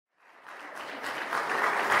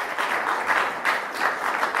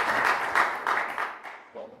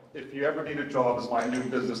if you ever need a job as my new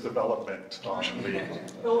business development lead,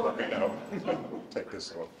 let me know. Take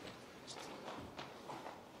this off.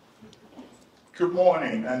 Good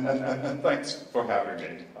morning, and thanks for having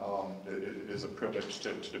me. It is a privilege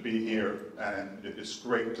to be here, and it is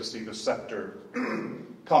great to see the sector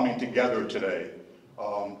coming together today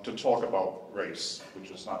to talk about race,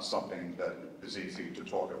 which is not something that is easy to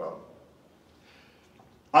talk about.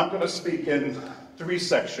 I'm going to speak in 3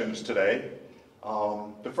 sections today.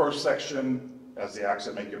 The first section, as the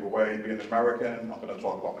accent may give away, being American, I'm going to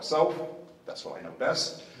talk about myself. That's what I know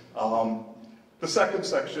best. The second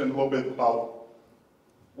section, a little bit about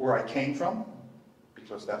where I came from,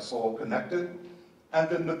 because that's all connected. And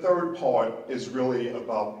then the third part is really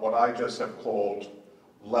about what I just have called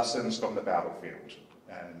lessons from the battlefield.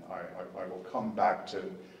 And I will come back to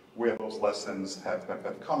where those lessons have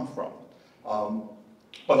come from.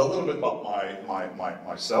 But a little bit about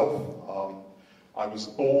myself. I was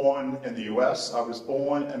born in the U.S. I was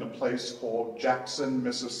born in a place called Jackson,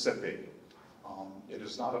 Mississippi. It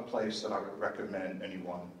is not a place that I would recommend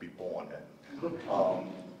anyone be born in.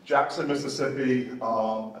 Jackson, Mississippi,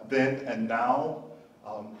 then and now,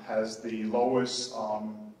 has the lowest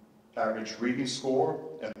average reading score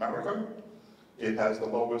in America. It has the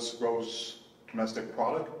lowest gross domestic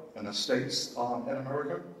product in the states in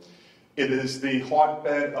America. It is the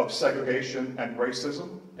hotbed of segregation and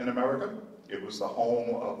racism in America. It was the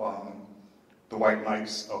home of the White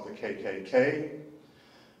Knights of the KKK.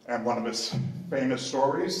 And one of its famous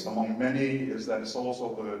stories, among many, is that it's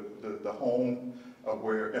also the home of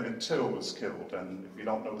where Emmett Till was killed. And if you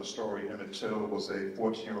don't know the story, Emmett Till was a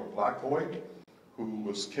 14-year-old black boy who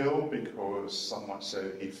was killed because someone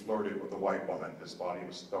said he flirted with a white woman. His body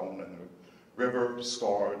was thrown in the river,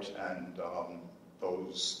 scarred, and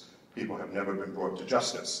those people have never been brought to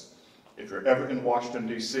justice. If you're ever in Washington,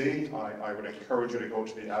 D.C., I would encourage you to go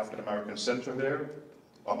to the African American Center there.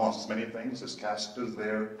 Amongst many things, his casket is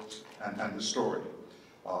there, and the story.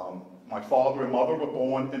 My father and mother were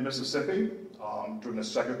born in Mississippi during the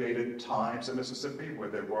segregated times in Mississippi, where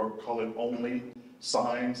there were colored-only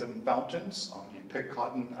signs and fountains. He picked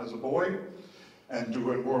cotton as a boy, and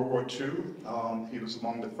during World War II, he was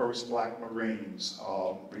among the first black Marines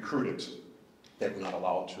recruited. They were not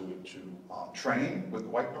allowed to train with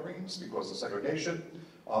white Marines because of segregation.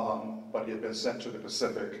 But he had been sent to the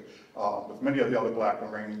Pacific with many of the other black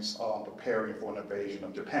Marines preparing for an invasion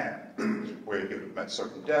of Japan, where he would have met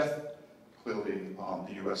certain death. Clearly,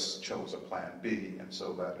 the U.S. chose a plan B, and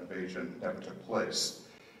so that invasion never took place.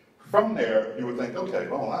 From there, you would think, okay,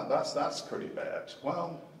 well, that's pretty bad.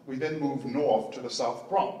 Well, we then moved north to the South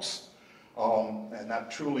Bronx, and that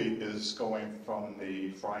truly is going from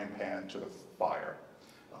the frying pan to the fire.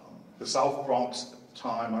 The South Bronx, at the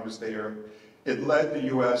time I was there, it led the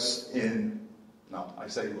U.S. in, now I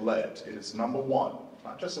say led, it is number 1,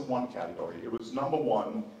 not just in one category, it was number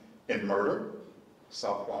 1 in murder.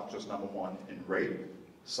 South Bronx was number 1 in rape.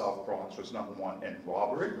 South Bronx was number 1 in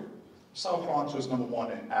robbery. South Bronx was number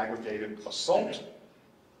 1 in aggravated assault.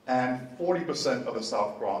 And 40% of the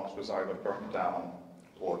South Bronx was either burned down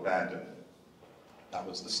or abandoned. That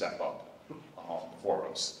was the step up for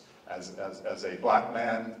us. As a black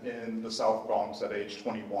man in the South Bronx at age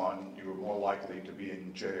 21, you were more likely to be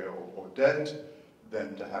in jail or dead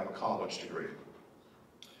than to have a college degree.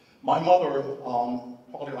 My mother,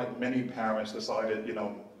 probably like many parents, decided,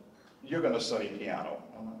 you're going to study piano.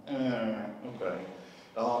 Okay.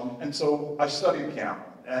 And so I studied piano.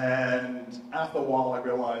 And after a while, I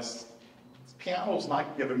realized piano's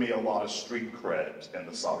not giving me a lot of street cred in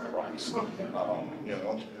the South Bronx.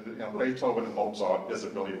 Beethoven and Mozart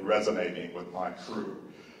isn't really resonating with my crew.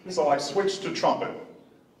 So I switched to trumpet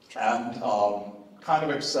and kind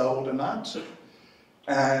of excelled in that.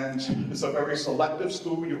 And it's a very selective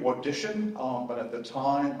school. You audition, but at the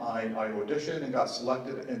time I auditioned and got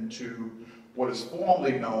selected into what is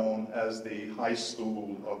formally known as the High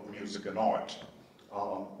School of Music and Art.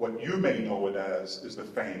 What you may know it as is the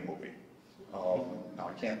Fame movie. Now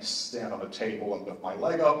I can't stand on a table and lift my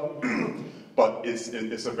leg up, but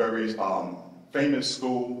it's a very famous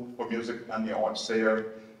school for music and the arts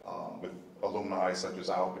there, with alumni such as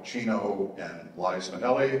Al Pacino and Liza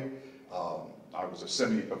Minnelli. I was a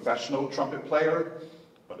semi-professional trumpet player,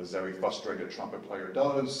 but as every frustrated trumpet player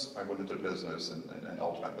does, I went into business and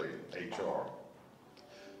ultimately HR.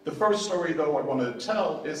 The first story, though, I wanted to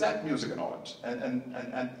tell is that music and art, and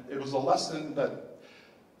it was a lesson that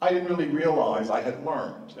I didn't really realize I had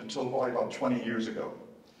learned until probably about 20 years ago.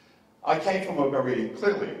 I came from a very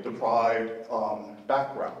clearly deprived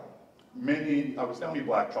background. I was the only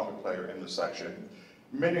black trumpet player in the section.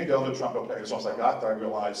 Many of the other trumpet players, once I got there, I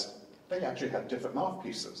realized they actually had different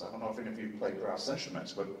mouthpieces. I don't know if any of you play brass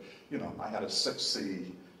instruments, but you know, I had a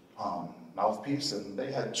 6C mouthpiece, and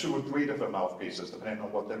they had 2 or 3 different mouthpieces depending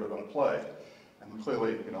on what they were going to play. And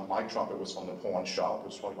clearly, you know, my trumpet was from the pawn shop. It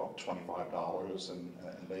was probably about $25, and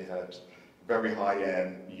they had very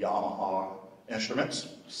high-end Yamaha instruments,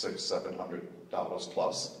 $600-700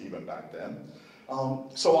 plus, even back then.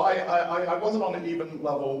 So I wasn't on an even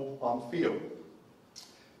level field.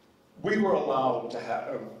 We were allowed to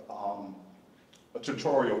have a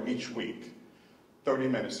tutorial each week, 30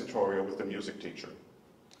 minutes tutorial with a music teacher.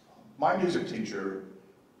 My music teacher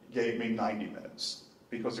gave me 90 minutes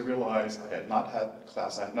because he realized I had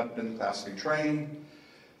not been classically trained,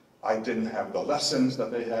 I didn't have the lessons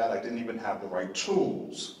that they had, I didn't even have the right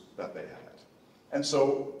tools that they had. And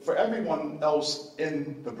so for everyone else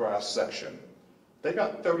in the brass section, they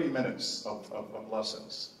got 30 minutes of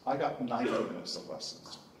lessons. I got 90 minutes of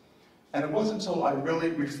lessons. And it wasn't until I really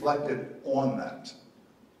reflected on that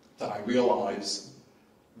I realized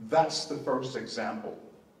that's the first example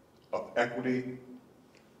of equity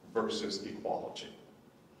versus equality.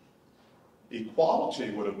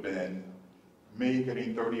 Equality would have been me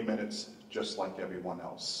getting 30 minutes just like everyone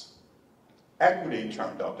else. Equity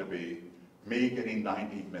turned out to be me getting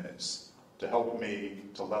 90 minutes to help me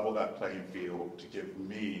to level that playing field, to give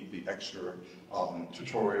me the extra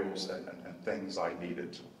tutorials and things I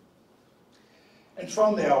needed. And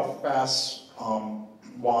from there, I'll fast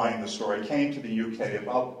wind the story. I came to the UK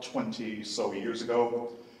about 20 so years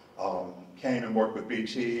ago. Came and worked with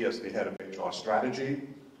BT as the head of HR strategy.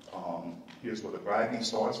 Here's where the bragging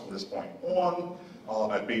starts from this point on.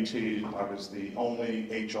 At BT, I was the only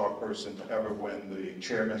HR person to ever win the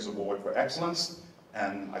Chairman's Award for Excellence,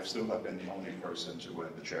 and I still have been the only person to win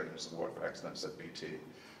the Chairman's Award for Excellence at BT.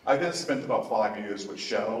 I then spent about 5 years with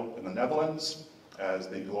Shell in the Netherlands as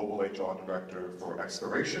the Global HR Director for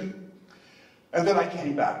Exploration. And then I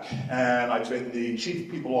came back, and I've been the Chief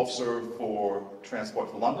People Officer for Transport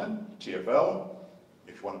for London, TfL.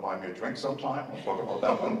 If you want to buy me a drink sometime, we'll talk about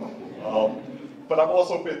that one. But I've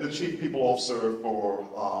also been the Chief People Officer for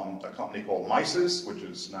a company called Mises, which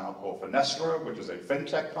is now called Fenestra, which is a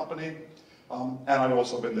fintech company. And I've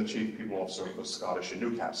also been the Chief People Officer for Scottish and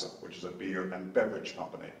Newcastle, which is a beer and beverage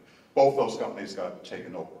company. Both those companies got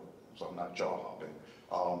taken over, so I'm not jaw hopping.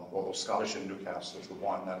 Although Scottish and Newcastle is the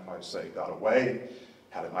one that I say got away,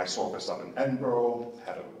 had a nice office up in Edinburgh,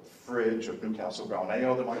 had a fridge of Newcastle Brown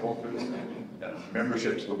Ale in my office, and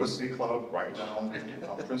membership to the Whiskey Club right down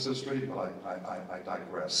Princess Street, but I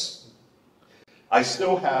digress. I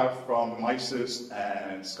still have from Mises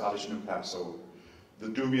and Scottish Newcastle the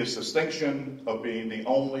dubious distinction of being the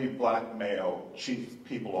only black male Chief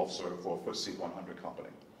People Officer for a FTSE 100 company.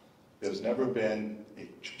 There's never been a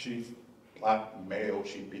black male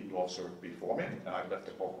Chief People Officer before me, and I left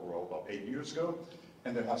the corporate role about 8 years ago,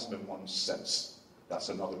 and there hasn't been one since. That's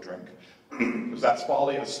another drink. Because that's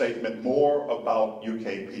probably a statement more about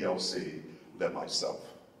UK PLC than myself.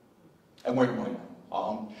 And where am I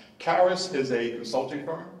now? Caris is a consulting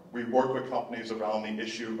firm. We work with companies around the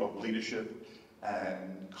issue of leadership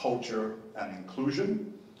and culture and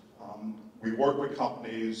inclusion. We work with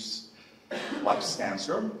companies like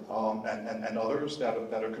Skanska and others that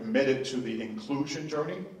are committed to the inclusion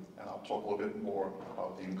journey, and I'll talk a little bit more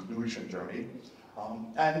about the inclusion journey.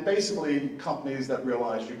 And basically companies that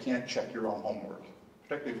realize you can't check your own homework,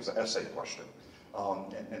 particularly if it's an essay question.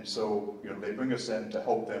 And so, you know, they bring us in to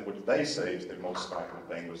help them, which they say is their most valuable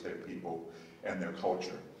thing, was their people and their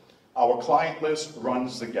culture. Our client list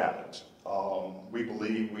runs the gamut. We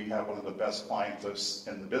believe we have one of the best client lists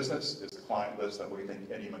in the business. It's a client list that we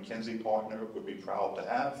think any McKinsey partner would be proud to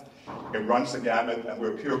have. It runs the gamut, and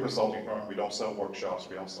we're a pure consulting firm. We don't sell workshops,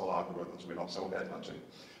 we don't sell algorithms, we don't sell headhunting.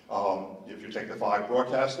 If you take the 5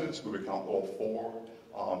 broadcasters, we would count all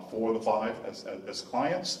 4 of the 5 as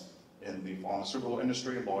clients. In the pharmaceutical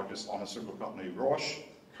industry, largest pharmaceutical company, Roche,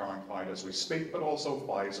 current client as we speak, but also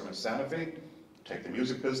Pfizer and Sanofi. Take the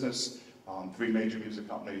music business, 3 major music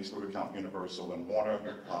companies, we would count Universal and Warner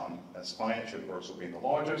as clients, Universal being the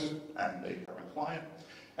largest and a current client.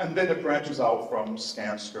 And then it branches out from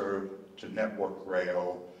Skanska to Network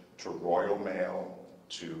Rail, to Royal Mail,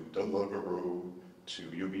 to Deliveroo, to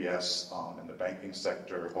UBS in the banking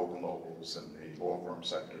sector, Hogan Lovells in the law firm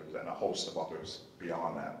sector, and a host of others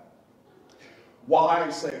beyond that. Why I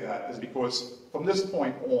say that is because from this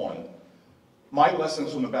point on, my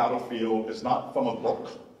lessons from the battlefield is not from a book.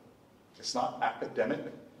 It's not academic.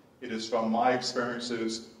 It is from my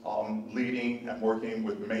experiences leading and working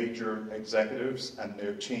with major executives and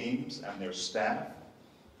their teams and their staff.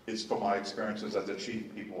 It's from my experiences as a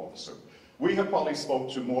Chief People Officer. We have probably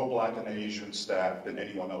spoke to more Black and Asian staff than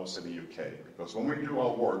anyone else in the UK, because when we do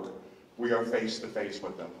our work, we are face to face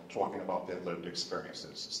with them, talking about their lived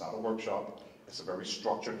experiences. It's not a workshop, it's a very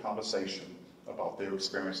structured conversation about their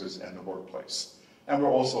experiences in the workplace. And we're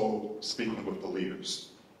also speaking with the leaders.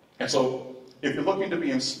 And so, if you're looking to be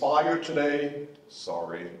inspired today,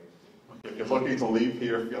 sorry. If you're looking to leave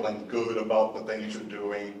here feeling good about the things you're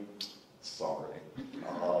doing, sorry.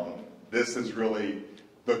 This is really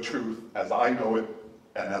the truth as I know it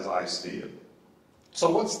and as I see it.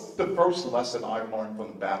 So what's the first lesson I've learned from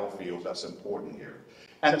the battlefield that's important here?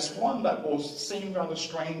 And it's one that will seem rather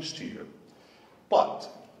strange to you. But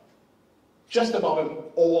just about in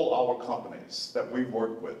all our companies that we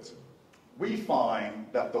work with, we find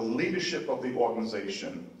that the leadership of the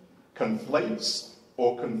organization conflates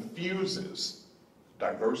or confuses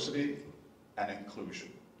diversity and inclusion.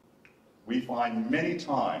 We find many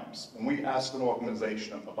times when we ask an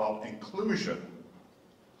organization about inclusion,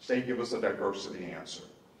 they give us a diversity answer.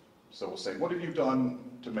 So we'll say, what have you done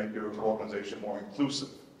to make your organization more inclusive?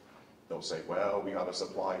 They'll say, well, we got a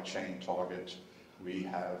supply chain target. We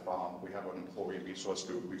have an employee resource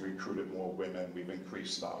group. We've recruited more women. We've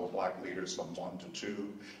increased our Black leaders from 1 to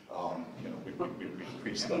 2. We've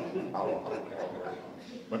increased our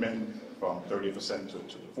women from 30%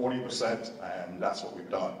 to 40%, and that's what we've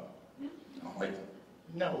done. And I'm like,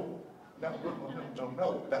 no.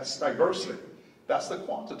 That's diversity. That's the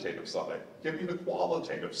quantitative side. Give me the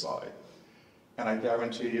qualitative side. And I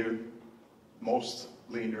guarantee you, most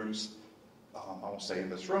leaders, I won't say in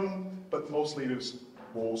this room, but most leaders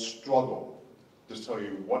will struggle to tell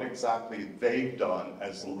you what exactly they've done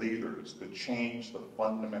as leaders to change the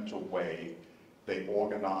fundamental way they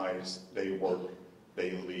organize, they work,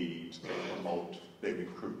 they lead, they promote, they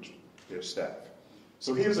recruit their staff.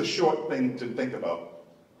 So here's a short thing to think about,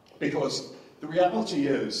 because the reality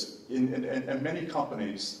is, in many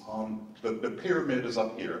companies, the pyramid is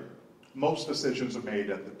up here. Most decisions are made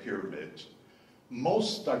at the pyramid.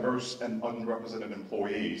 Most diverse and unrepresented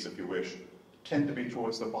employees, if you wish, tend to be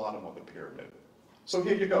towards the bottom of the pyramid. So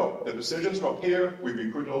here you go. The decisions are up here. We've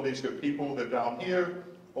recruited all these good people. They're down here.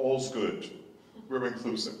 All's good. We're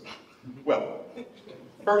inclusive. Well,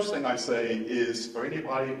 first thing I say is, for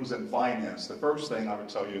anybody who's in finance, the first thing I would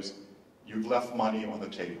tell you is, you've left money on the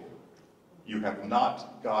table. You have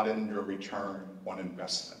not gotten your return on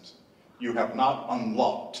investment. You have not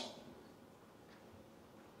unlocked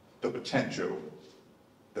the potential,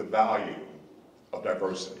 the value of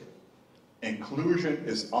diversity. Inclusion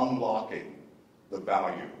is unlocking the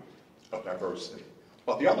value of diversity.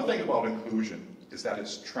 But the other thing about inclusion is that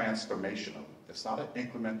it's transformational. It's not an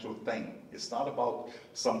incremental thing. It's not about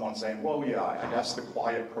someone saying, well, yeah, I asked the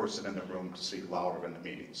quiet person in the room to speak louder in the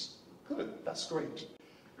meetings. Good, that's great.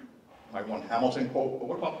 I want Hamilton quote, but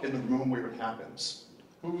what about in the room where it happens?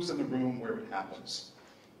 Who's in the room where it happens?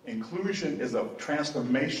 Inclusion is a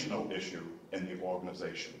transformational issue in the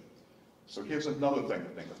organization. So here's another thing to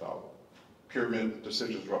think about. Pyramid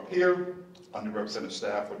decisions are up here, underrepresented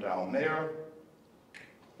staff are down there.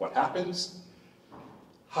 What happens?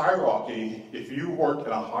 Hierarchy, if you work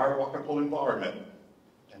in a hierarchical environment,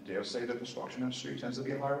 and dare say the construction industry tends to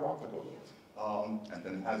be hierarchical, and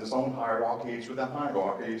then it has its own hierarchies within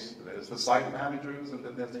hierarchies. There's the site managers, and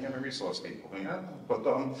then there's the human resource people. Yeah?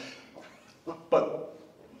 But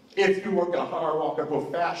if you work in a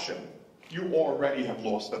hierarchical fashion, you already have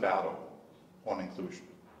lost the battle on inclusion,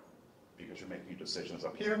 because you're making decisions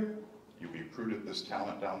up here, you recruited this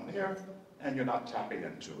talent down there, and you're not tapping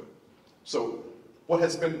into it. So what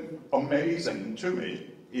has been amazing to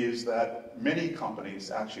me is that many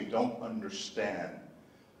companies actually don't understand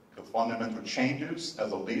the fundamental changes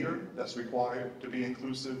as a leader that's required to be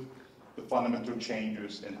inclusive, the fundamental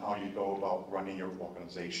changes in how you go about running your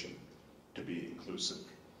organization to be inclusive.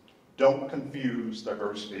 Don't confuse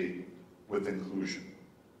diversity with inclusion.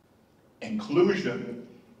 Inclusion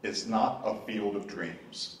is not a field of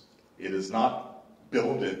dreams. It is not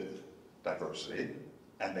builded diversity,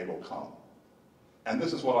 and they will come. And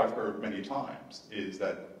this is what I've heard many times, is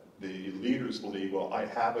that the leaders believe, well, I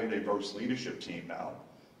have a diverse leadership team now,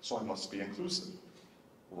 so I must be inclusive.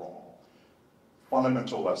 Wrong.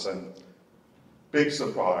 Fundamental lesson, big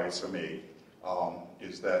surprise for me,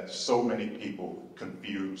 is that so many people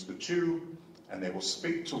confuse the two, and they will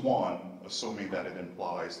speak to one, assuming that it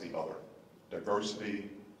implies the other. Diversity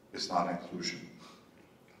is not inclusion.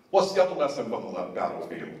 What's the other lesson from the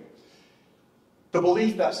battlefield? The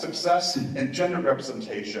belief that success in gender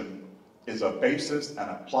representation is a basis and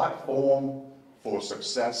a platform for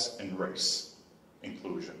success in race,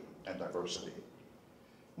 inclusion, and diversity.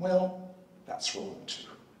 Well, that's wrong too.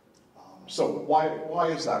 So why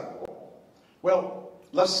is that wrong? Well,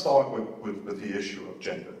 let's start with the issue of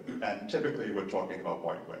gender. And typically we're talking about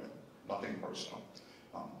white women, nothing personal.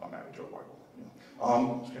 I'm married to a white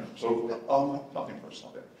woman. Nothing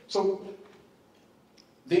personal there. So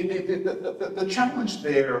the challenge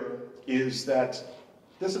there is that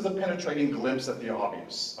this is a penetrating glimpse at the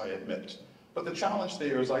obvious, I admit. But the challenge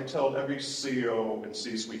there is I tell every CEO and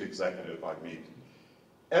C-suite executive I meet,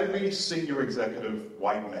 every senior executive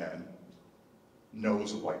white man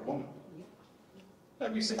knows a white woman.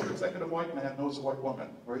 Every senior executive white man knows a white woman.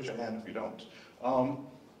 Raise your hand if you don't.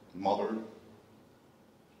 Mother,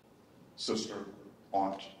 sister,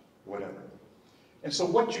 aunt, whatever. And so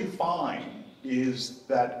what you find is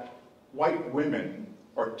that white women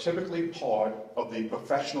are typically part of the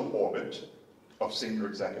professional orbit of senior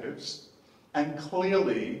executives, and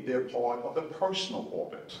clearly they're part of the personal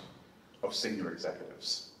orbit of senior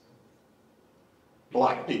executives.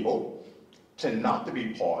 Black people tend not to be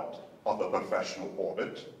part of the professional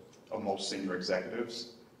orbit of most senior executives,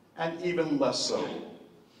 and even less so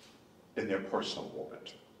in their personal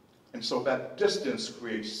orbit. And so that distance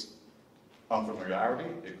creates unfamiliarity,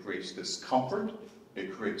 it creates discomfort,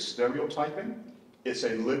 it creates stereotyping. It's a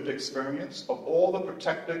lived experience of all the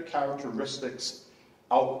protected characteristics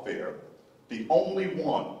out there. The only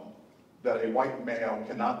one that a white male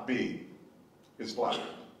cannot be is black.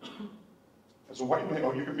 As a white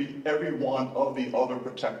male, you can be every one of the other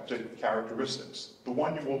protected characteristics. The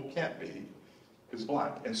one you can't be is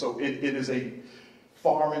black. And so it is a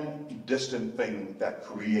foreign, distant thing that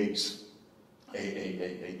creates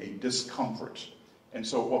a discomfort. And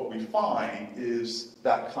so what we find is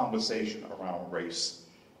that conversation around race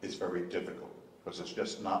is very difficult because it's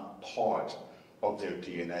just not part of their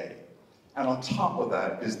DNA. And on top of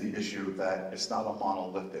that is the issue that it's not a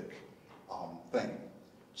monolithic thing.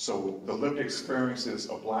 So the lived experiences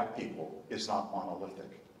of black people is not monolithic.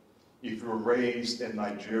 If you were raised in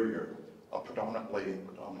Nigeria, a predominantly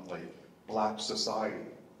black society,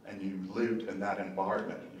 and you lived in that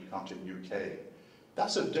environment, and you come to the UK,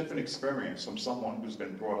 that's a different experience from someone who's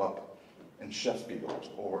been brought up in Sheffield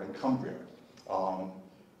or in Cumbria,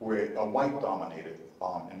 where a white-dominated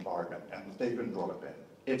environment, and they've been brought up in.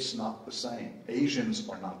 It's not the same. Asians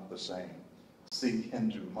are not the same. Sikh,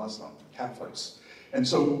 Hindu, Muslim, Catholics. And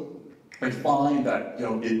so we find that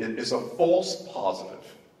it's a false positive,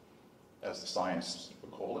 as the science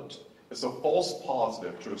would call it. It's a false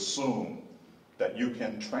positive to assume that you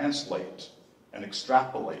can translate and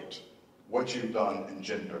extrapolate what you've done in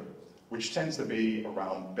gender, which tends to be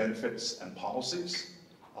around benefits and policies,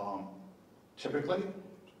 typically,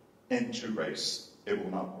 into race. It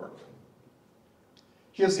will not work.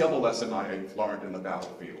 Here's the other lesson I've learned in the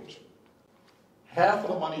battlefield. Half of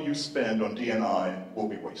the money you spend on D&I will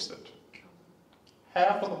be wasted.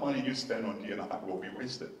 Half of the money you spend on D&I will be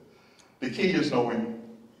wasted. The key is knowing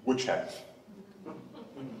which half.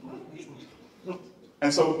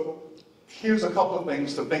 And so here's a couple of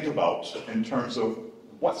things to think about in terms of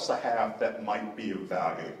what's the half that might be of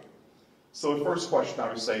value. So the first question I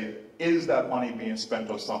would say, is that money being spent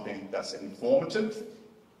on something that's informative,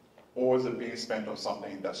 or is it being spent on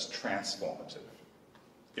something that's transformative?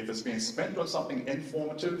 If it's being spent on something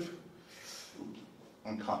informative,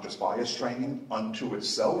 unconscious bias training unto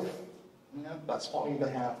itself, that's probably the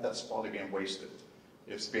half that's probably being wasted.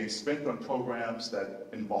 If it's being spent on programs that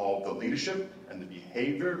involve the leadership and the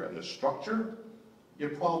behavior and the structure,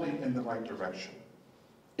 you're probably in the right direction.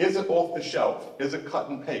 Is it off the shelf? Is it cut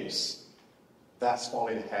and paste? That's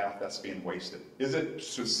probably the half that's being wasted. Is it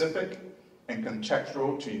specific and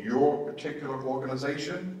contextual to your particular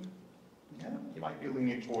organization? Yeah, you might be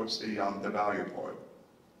leaning towards the value part.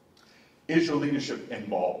 Is your leadership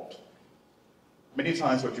involved? Many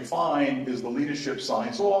times what you find is the leadership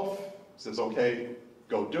signs off, says, okay,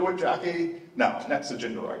 go do it, Jackie. Now, next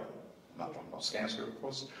agenda item. I'm not talking about scans here, of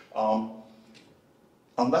course.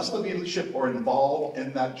 Unless the leadership are involved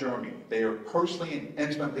in that journey, they are personally and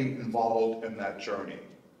intimately involved in that journey,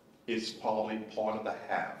 it's probably part of the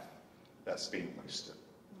half that's being wasted.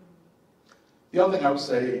 The other thing I would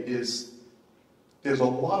say is there's a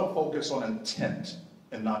lot of focus on intent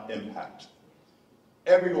and not impact.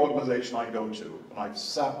 Every organization I go to, and I've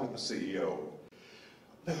sat with the CEO,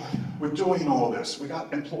 we're doing all this. We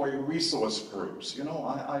got employee resource groups.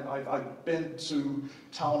 I've been to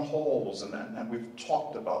town halls and we've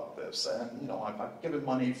talked about this. And I've given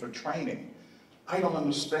money for training. I don't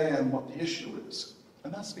understand what the issue is,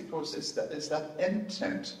 and that's because it's that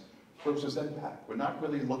intent versus impact. We're not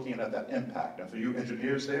really looking at that impact. And for you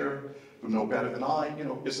engineers there who know better than I,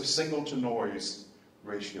 it's a signal to noise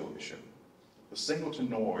ratio issue. The signal to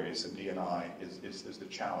noise in D&I is the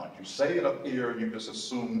challenge. You say it up here and you just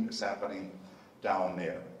assume it's happening down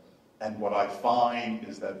there. And what I find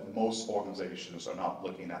is that most organizations are not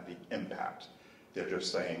looking at the impact. They're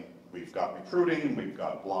just saying, we've got recruiting, we've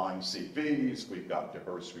got blind CVs, we've got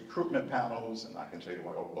diverse recruitment panels, and I can tell you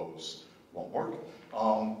why all those won't work.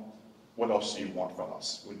 What else do you want from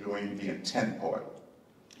us? We're doing the intent part.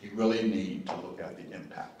 You really need to look at the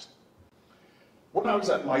impact. When I was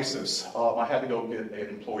at MISIS, I had to go get an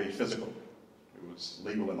employee physical. It was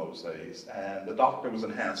legal in those days, and the doctor was in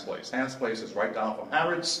Hans Place. Hans Place is right down from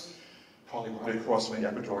Harrods, probably right across from the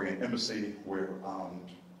Ecuadorian embassy where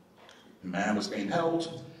the man was being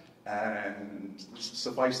held, and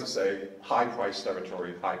suffice to say, high-price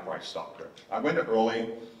territory, high-price doctor. I went early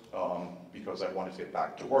because I wanted to get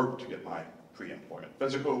back to work to get my pre-employment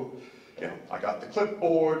physical. I got the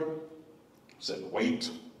clipboard, said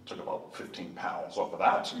weight, took about 15 pounds off of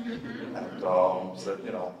that, and said,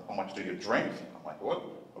 how much do you drink? I'm like, what?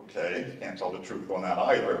 Okay, can't tell the truth on that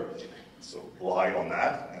either. So lied on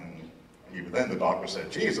that, and even then the doctor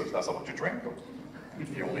said, Jesus, that's how much you drink.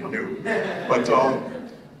 He only knew. But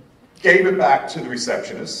gave it back to the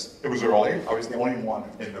receptionist. It was early. I was the only one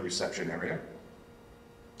in the reception area.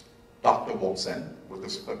 Doctor walks in with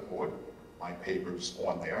this clipboard, my papers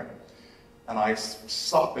on there, and I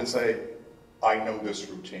stop and say, I know this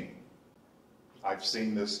routine. I've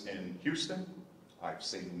seen this in Houston. I've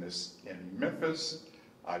seen this in Memphis.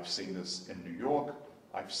 I've seen this in New York.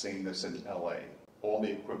 I've seen this in LA. All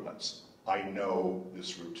the equivalents. I know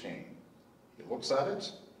this routine. He looks at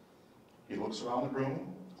it. He looks around the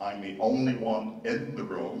room. I'm the only one in the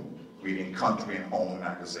room reading Country and Home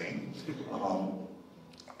magazine.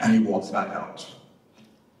 And he walks back out.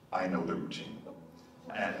 I know the routine.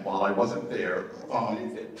 And while I wasn't there,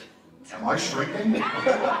 am I shrinking?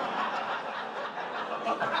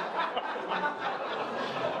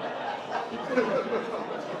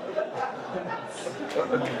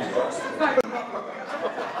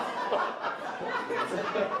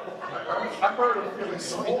 I heard him feeling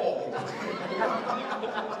small.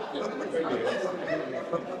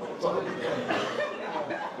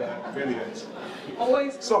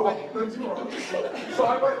 So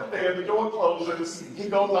I went there, the door closes, he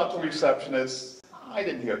goes out to the receptionist. I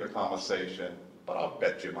didn't hear the conversation, but I'll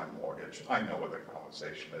bet you my mortgage. I know what the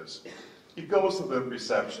conversation is. He goes to the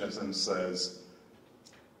receptionist and says,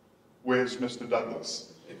 where's Mr.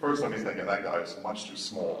 Douglas? First I'm thinking, that guy is much too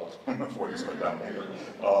small for he's put down here.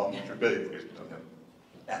 Too big.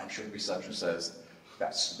 And I'm sure the receptionist says,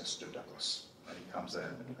 that's Mr. Douglas. And he comes in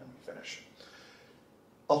and we finish.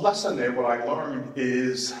 A lesson there, what I learned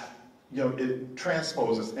is, it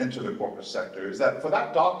transposes into the corporate sector, is that for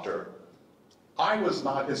that doctor, I was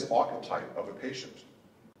not his archetype of a patient.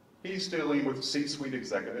 He's dealing with C-suite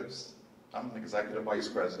executives. I'm an executive vice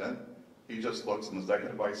president. He just looks an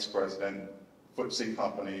executive vice president, FTSE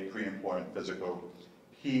company, pre-employment physical.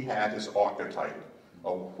 He had his archetype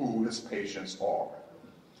of who his patients are.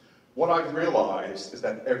 What I've realized is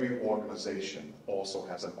that every organization also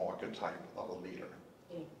has an archetype of a leader.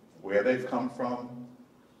 Where they've come from,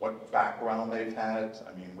 what background they've had.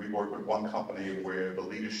 I mean, we work with one company where the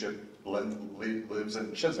leadership lives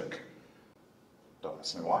in Chiswick. Don't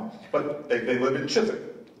ask me why, but they live in Chiswick.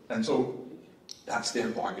 And so that's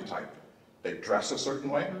their archetype. They dress a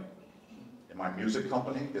certain way. In my music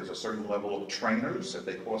company, there's a certain level of trainers. If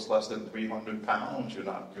they cost less than 300 pounds, you're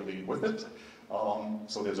not really with it.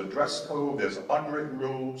 So there's a dress code, there's unwritten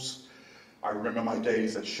rules. I remember my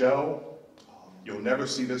days at Shell. You'll never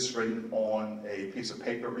see this written on a piece of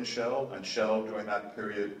paper in Shell, and Shell during that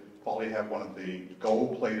period probably had one of the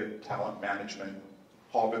gold-plated talent management,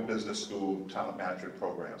 Harvard Business School talent management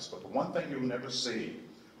programs. But the one thing you'll never see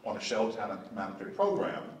on a Shell talent management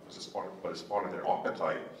program, but it's part of their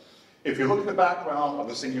archetype, if you look at the background of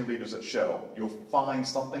the senior leaders at Shell, you'll find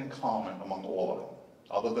something common among all of them.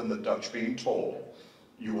 Other than the Dutch being tall,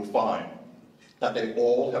 you will find that they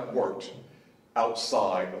all have worked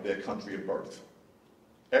outside of their country of birth.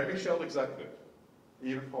 Every Shell executive,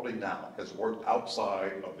 even probably now, has worked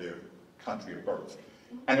outside of their country of birth.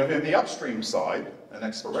 And if in the upstream side, in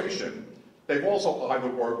exploration, they've also either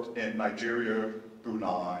worked in Nigeria,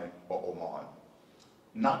 Brunei, or Oman.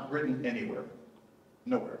 Not written anywhere,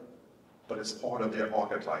 nowhere, but it's part of their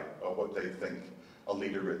archetype of what they think a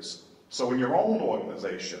leader is. So in your own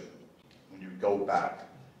organization, when you go back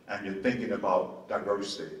and you're thinking about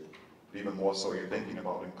diversity, even more so you're thinking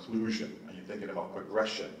about inclusion, and you're thinking about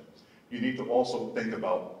progression, you need to also think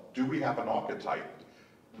about, do we have an archetype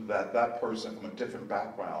that that person from a different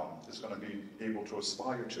background is going to be able to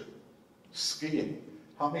aspire to? Skiing.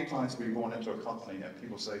 How many times have we gone into a company and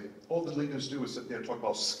people say, all the leaders do is sit there and talk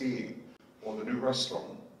about skiing, or the new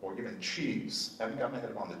restaurant, or even cheese. I haven't got my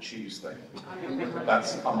head around the cheese thing.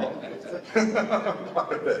 That's quite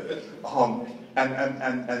a bit.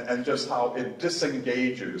 And just how it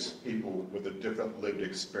disengages people with a different lived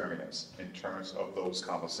experience in terms of those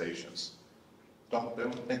conversations. They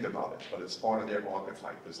don't think about it, but it's part of their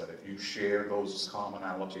archetype, is that if you share those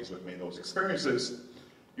commonalities with me, those experiences,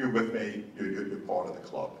 you're with me, you're part of the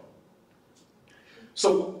club.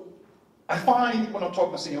 So I find when I'm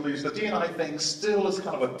talking to senior leaders, the D&I thing still is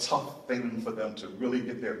kind of a tough thing for them to really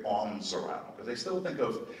get their arms around, because they still think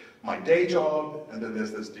of my day job, and then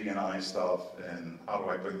there's this D&I stuff, and how do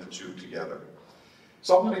I bring the two together?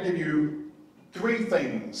 So I'm going to give you 3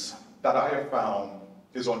 things that I have found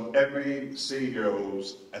is on every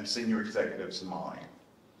CEO's and senior executive's mind.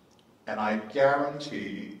 And I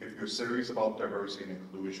guarantee, if you're serious about diversity and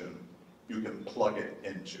inclusion, you can plug it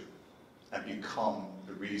into and become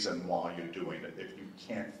the reason why you're doing it, if you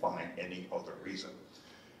can't find any other reason.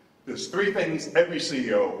 There's 3 things every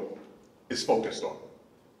CEO is focused on.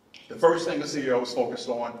 The first thing the CEO is focused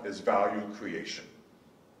on is value creation.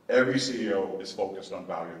 Every CEO is focused on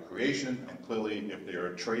value creation, and clearly, if they're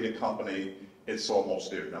a traded company, it's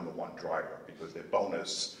almost their number 1 driver, because their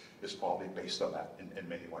bonus is probably based on that in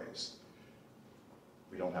many ways.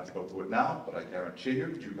 We don't have to go through it now, but I guarantee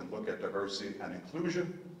you, you can look at diversity and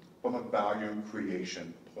inclusion from a value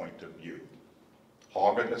creation point of view.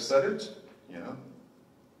 Harvard has said it,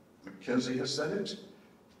 McKinsey has said it.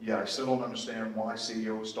 Yeah, I still don't understand why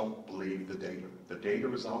CEOs don't believe the data. The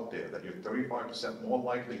data is out there that you're 35% more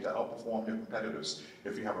likely to outperform your competitors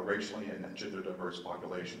if you have a racially and gender diverse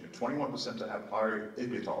population. You're 21% to have higher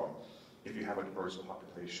EBITDA if you have a diverse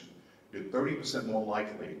population. You're 30% more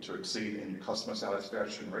likely to exceed in your customer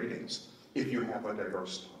satisfaction ratings if you have a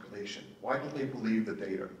diverse population. Why don't they believe the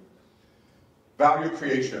data? Value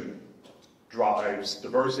creation drives,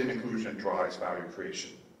 diversity and inclusion drives value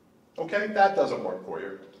creation. Okay, that doesn't work for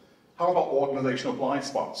you. How about organizational blind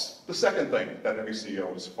spots? The second thing that every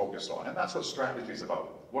CEO is focused on, and that's what strategy is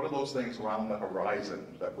about. What are those things around the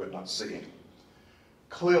horizon that we're not seeing?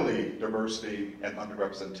 Clearly, diversity and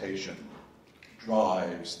underrepresentation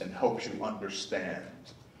drives and helps you understand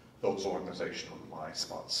those organizational blind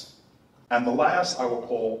spots. And the last I will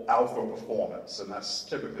call alpha performance, and that's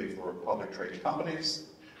typically for public traded companies.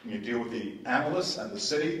 When you deal with the analysts and the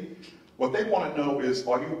city, what they want to know is,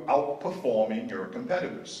 are you outperforming your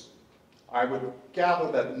competitors? I would gather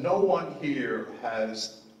that no one here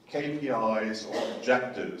has KPIs or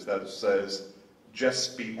objectives that says,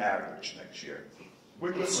 just be average next year.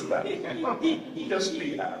 We're good with that. Just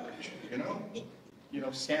be average,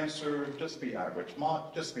 Scancer, just be average.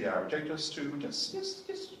 Mark, just be average. HS2, just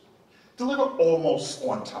deliver almost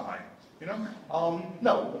on time,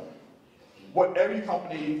 No. What every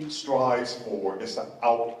company strives for is to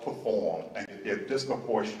outperform and get a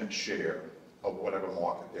disproportionate share of whatever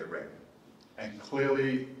market they're in. And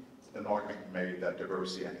clearly, an argument made that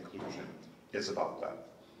diversity and inclusion is about that.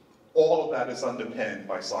 All of that is underpinned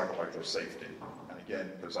by psychological safety. And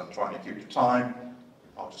again, because I'm trying to keep the time,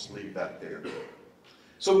 I'll just leave that there.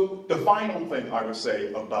 So the final thing I would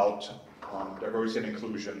say about diversity and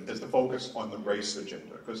inclusion is the focus on the race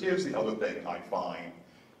agenda. Because here's the other thing I find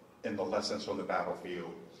in the lessons from the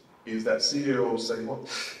battlefield, is that CEOs say, well,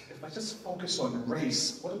 if I just focus on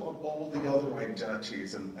race, what about all the other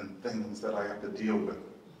identities and things that I have to deal with?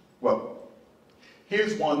 Well,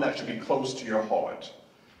 here's one that should be close to your heart.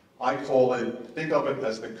 I call it, think of it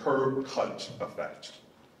as the curb cut effect.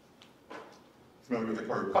 Familiar with the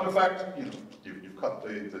curb cut effect? You cut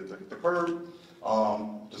the curb,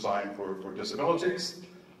 designed for disabilities.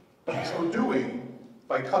 But in so doing,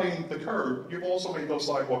 by cutting the curb, you've also made those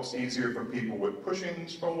sidewalks easier for people with pushing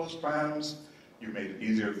strollers, prams. You've made it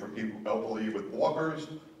easier for people elderly with walkers,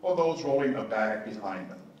 or those rolling a bag behind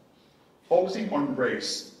them. Focusing on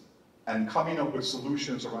race and coming up with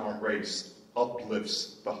solutions around race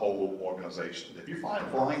uplifts the whole organization. If you find a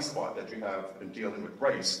blind spot that you have in dealing with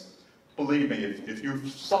race, believe me, if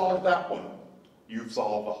you've solved that one, you've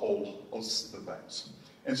solved a whole host of things.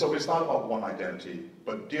 And so it's not about one identity,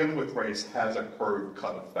 but dealing with race has a curb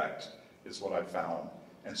cut effect, is what I found.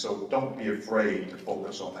 And so don't be afraid to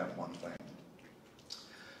focus on that one thing.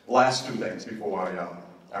 Last 2 things before I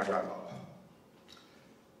wrap up.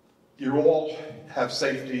 You all have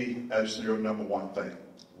safety as your number 1 thing.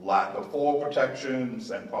 Lack of fall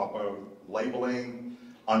protections and proper labeling,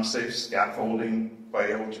 unsafe scaffolding,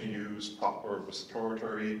 fail to use proper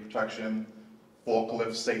respiratory protection,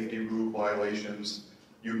 forklift safety rule violations,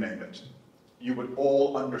 you name it. You would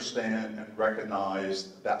all understand and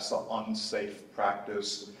recognize that's an unsafe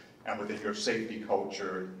practice, and within your safety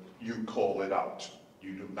culture, you call it out.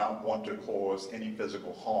 You do not want to cause any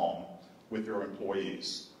physical harm with your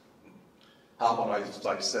employees. How about, as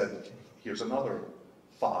I said, here's another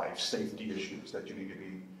 5 safety issues that you need to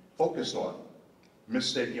be focused on.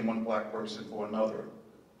 Mistaking one black person for another,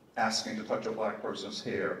 asking to touch a black person's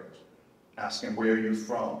hair, asking where you're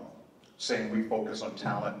from, saying we focus on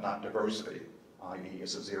talent, not diversity, i.e.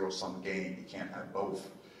 it's a zero-sum game, you can't have both.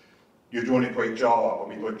 You're doing a great job, but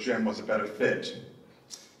we thought Jim was a better fit.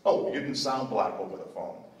 Oh, you didn't sound black over the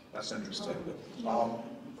phone. That's interesting.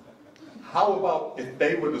 How about if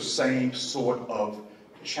they were the same sort of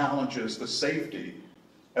challenges to safety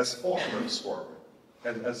as forklifts were,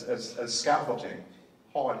 as scaffolding,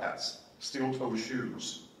 hard hats, steel-toe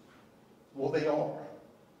shoes? Well, they are.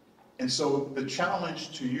 And so the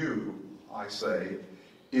challenge to you, I say,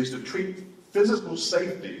 is to treat physical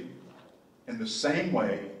safety in the same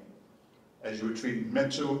way as you would treat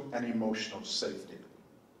mental and emotional safety.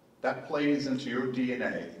 That plays into your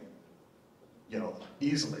DNA,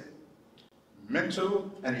 easily. Mental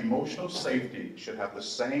and emotional safety should have the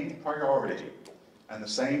same priority and the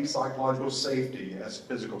same psychological safety as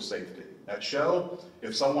physical safety. At Shell,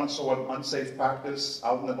 if someone saw an unsafe practice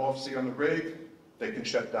out in the North Sea on the rig, they can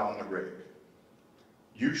shut down the rig.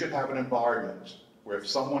 You should have an environment where if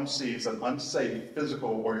someone sees an unsafe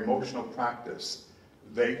physical or emotional practice,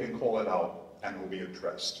 they can call it out and it will be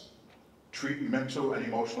addressed. Treat mental and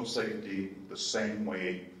emotional safety the same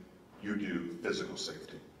way you do physical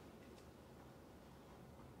safety.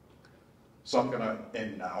 So I'm going to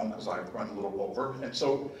end now because I've run a little over. And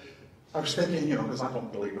so I was thinking, because I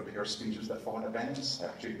don't really prepare speeches that far in advance.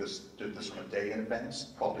 Actually, did this one a day in advance,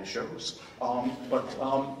 probably shows. I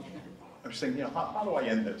was thinking, how do I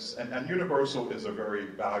end this? And Universal is a very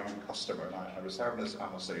valued customer. And I was having this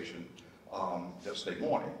conversation yesterday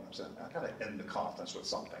morning. I said, I got to end the conference with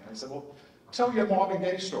something. I said, well, tell your Marvin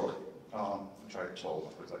Gaye story, which I had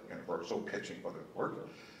told. It was like Universal pitching for the work.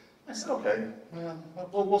 I said, okay,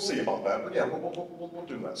 we'll see about that, but yeah, we'll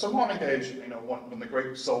do that. So Marvin Gaye, one of the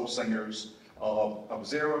great soul singers of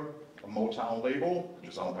Zera, a Motown label,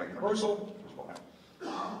 which is owned by Universal.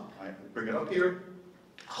 I bring it up here.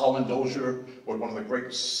 Holland Dozier was one of the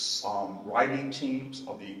great writing teams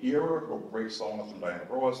of the era, wrote great songs from Diana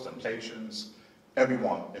Ross, Temptations.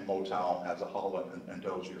 Everyone in Motown has a Holland and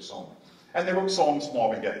Dozier song. And they wrote songs for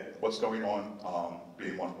Marvin Gaye, What's Going On,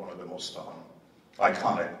 being one of the most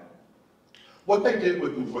iconic. What they did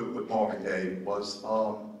with Marvin Gaye was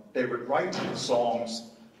they would write songs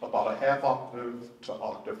about a half octave to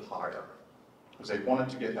octave higher, because they wanted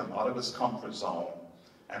to get him out of his comfort zone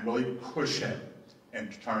and really push him in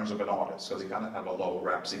terms of an artist, because he kind of had a low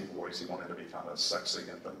rapsy voice. He wanted to be kind of sexy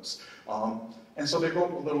and things. And so they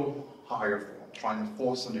wrote a little higher for him, trying to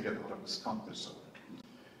force him to get out of his comfort zone.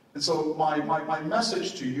 And so my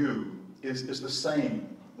message to you is the same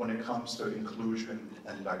when it comes to inclusion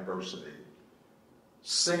and diversity.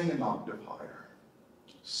 Sing an octave higher.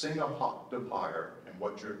 Sing an octave higher in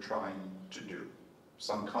what you're trying to do. It's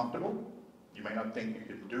uncomfortable. You may not think you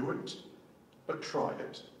can do it, but try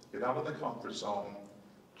it. Get out of the comfort zone.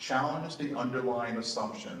 Challenge the underlying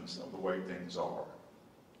assumptions of the way things are.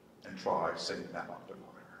 And try singing that octave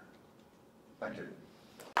higher. Thank you.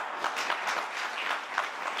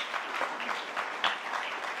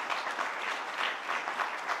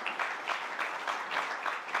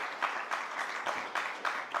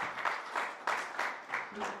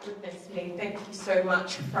 Goodness me, thank you so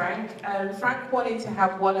much, Frank. Frank wanted to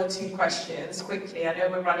have 1 or 2 questions quickly. I know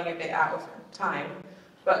we're running a bit out of time,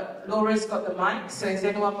 but Laura's got the mic, so is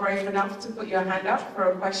anyone brave enough to put your hand up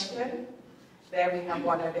for a question? There, we have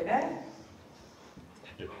one over there.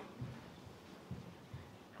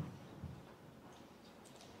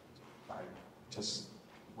 Just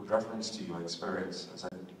with reference to your experience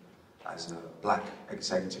as a black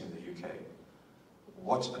executive in the UK,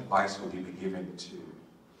 what advice would you be giving to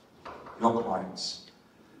your clients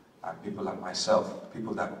and people like myself,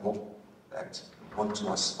 people that want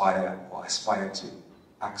to aspire to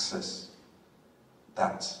access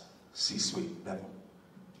that C-suite level?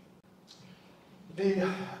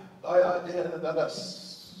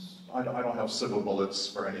 I don't have silver bullets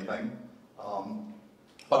for anything.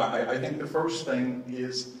 But I think the first thing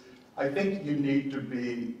is, I think you need to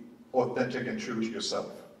be authentic and true to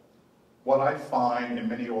yourself. What I find in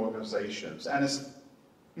many organizations, and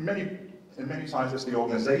many times it's the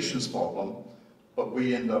organization's problem, but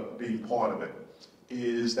we end up being part of it,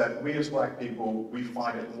 is that we as black people, we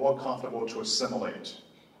find it more comfortable to assimilate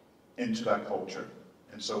into that culture.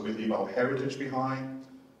 And so we leave our heritage behind,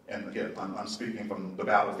 and again, I'm speaking from the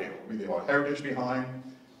battlefield. We leave our heritage behind.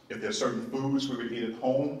 If there's certain foods we would eat at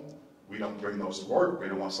home, We don't bring those to work. We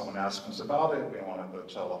don't want someone asking us about it. We don't want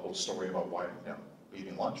to tell a whole story about why,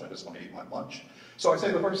 eating lunch. I just want to eat my lunch. So I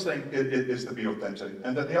say the first thing is to be authentic.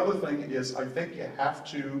 And then the other thing is I think you have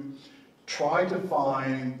to try to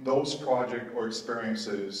find those projects or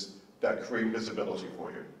experiences that create visibility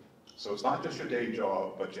for you. So it's not just your day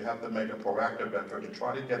job, but you have to make a proactive effort to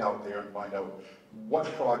try to get out there and find out what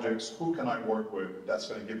projects, who can I work with that's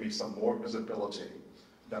going to give me some more visibility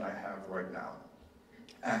than I have right now.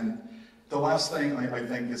 And the last thing I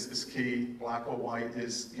think is key, black or white,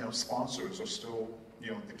 is sponsors are still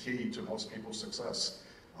the key to most people's success.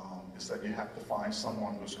 Is that you have to find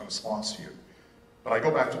someone who's going to sponsor you. But I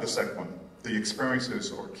go back to the second one. The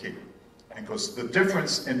experiences are key, and because the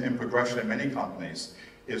difference in progression in many companies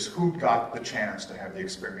is who got the chance to have the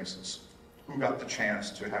experiences, who got the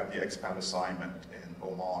chance to have the expat assignment in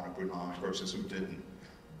Oman or Brunei versus who didn't.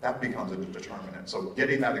 That becomes a determinant. So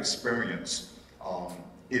getting that experience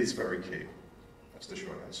is very key. That's the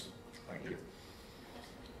short answer. Thank you.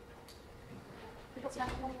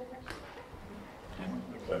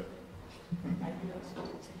 Okay.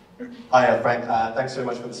 Hi, Frank. Thanks so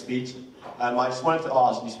much for the speech. I just wanted to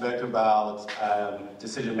ask, you spoke about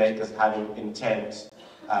decision makers having intent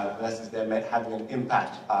versus them having an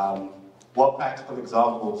impact. What practical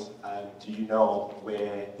examples do you know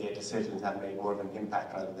where their decisions have made more of an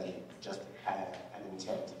impact rather than just an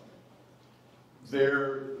intent?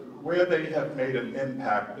 Where they have made an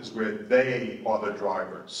impact is where they are the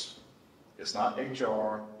drivers. It's not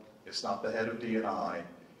HR, it's not the head of D&I,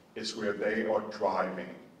 it's where they are driving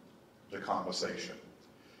the conversation.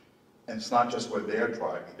 And it's not just where they're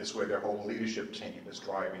driving, it's where their whole leadership team is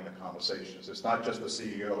driving the conversations. It's not just the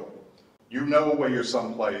CEO. You know where you're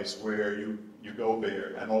someplace where you go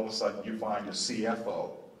there and all of a sudden you find the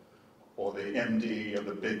CFO or the MD of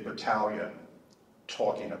the big battalion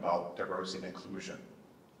talking about diversity and inclusion.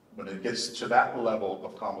 When it gets to that level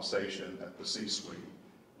of conversation at the C-suite,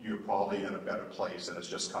 you're probably in a better place than it's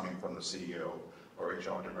just coming from the CEO or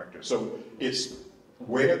HR director. So it's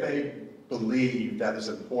where they believe that is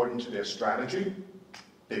important to their strategy,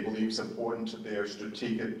 they believe it's important to their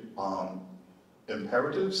strategic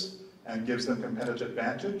imperatives, and gives them competitive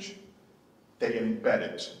advantage, they embed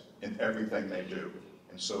it in everything they do.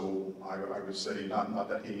 And so I would say, not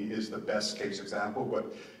that he is the best case example,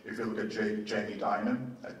 but if you look at Jamie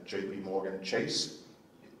Dimon at JP Morgan Chase,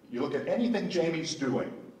 you look at anything Jamie's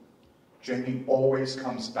doing, Jamie always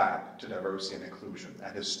comes back to diversity and inclusion,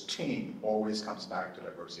 and his team always comes back to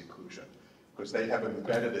diversity and inclusion, because they have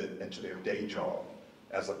embedded it into their day job,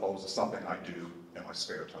 as opposed to something I do in my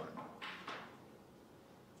spare time.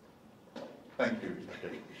 Thank you.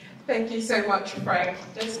 Thank you so much, Frank.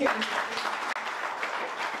 Let's give